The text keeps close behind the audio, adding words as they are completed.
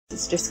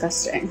It's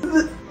disgusting.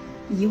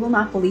 You will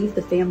not believe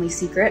the family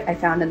secret I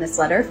found in this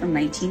letter from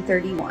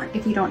 1931.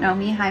 If you don't know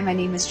me, hi, my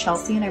name is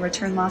Chelsea and I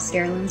return lost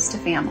heirlooms to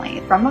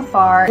family. From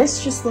afar,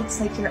 this just looks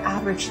like your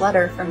average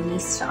letter from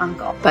niece to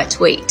uncle. But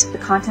wait, the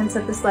contents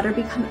of this letter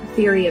become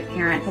very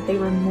apparent that they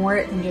were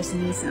more than just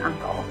niece and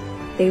uncle.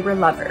 They were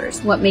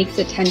lovers. What makes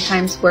it 10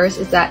 times worse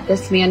is that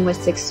this man was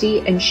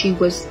 60 and she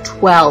was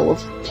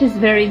 12. Which is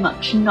very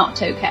much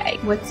not okay.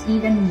 What's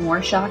even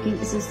more shocking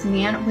is this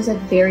man was a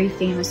very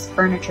famous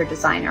furniture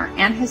designer,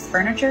 and his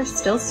furniture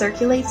still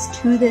circulates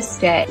to this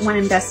day. When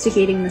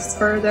investigating this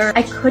further,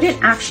 I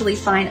couldn't actually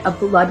find a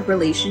blood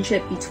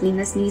relationship between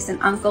this niece and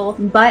uncle,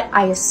 but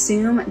I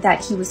assume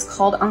that he was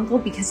called uncle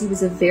because he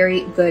was a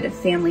very good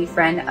family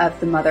friend of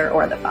the mother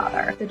or the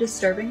father. The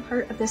disturbing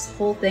part of this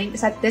whole thing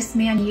is that this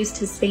man used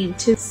his fame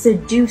to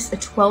seduce a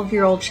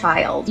 12-year-old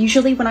child.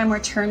 Usually when I'm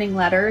returning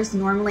letters,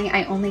 normally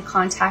I only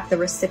contact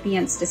the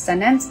recipient's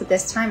descendants, but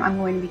this time I'm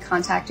going to be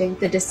contacting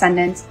the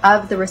descendants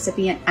of the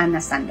recipient and the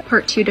sender.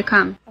 Part 2 to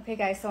come. Okay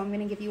guys, so I'm going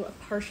to give you a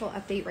partial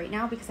update right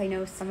now because I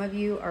know some of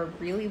you are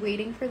really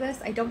waiting for this.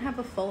 I don't have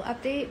a full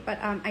update, but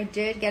I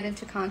did get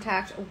into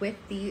contact with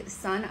the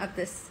son of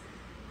this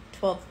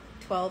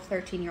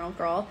 13-year-old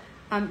girl.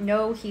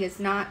 No, he is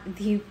not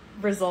the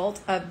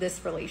result of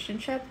this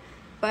relationship,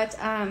 but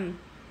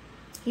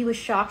he was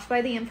shocked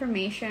by the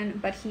information,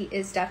 but he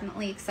is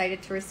definitely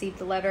excited to receive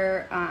the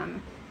letter.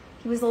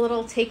 He was a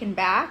little taken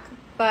back,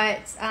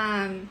 but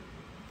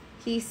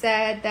he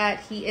said that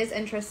he is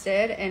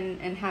interested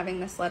in having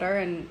this letter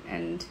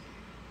and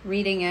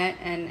reading it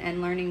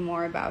and learning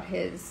more about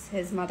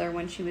his mother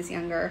when she was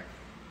younger.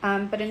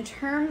 But in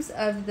terms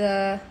of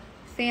the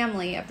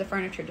family of the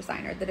furniture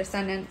designer, the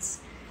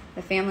descendants,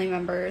 the family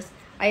members,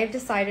 I have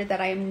decided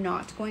that I am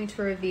not going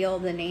to reveal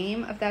the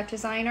name of that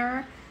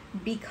designer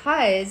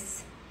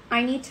because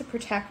I need to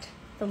protect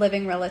the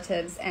living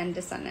relatives and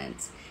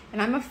descendants.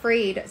 And I'm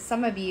afraid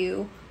some of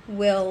you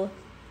will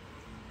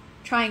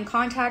try and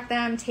contact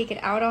them, take it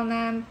out on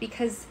them,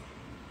 because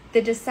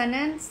the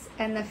descendants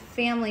and the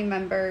family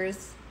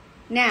members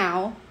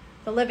now,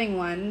 the living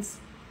ones,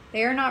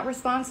 they are not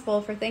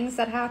responsible for things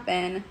that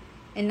happen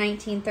in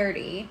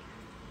 1930.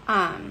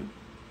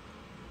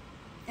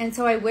 And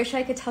so I wish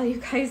I could tell you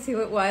guys who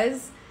it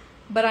was,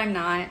 but I'm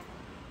not.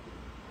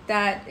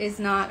 That is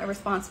not a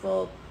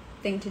responsible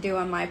thing to do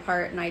on my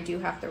part, and I do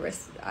have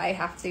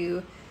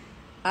to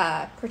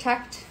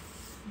protect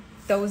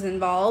those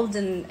involved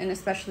and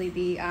especially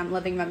the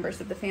living members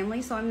of the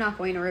family. So I'm not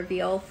going to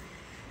reveal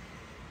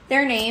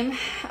their name,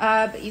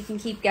 but you can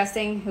keep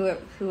guessing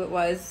who it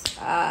was.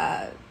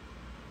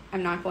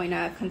 I'm not going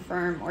to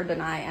confirm or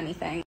deny anything.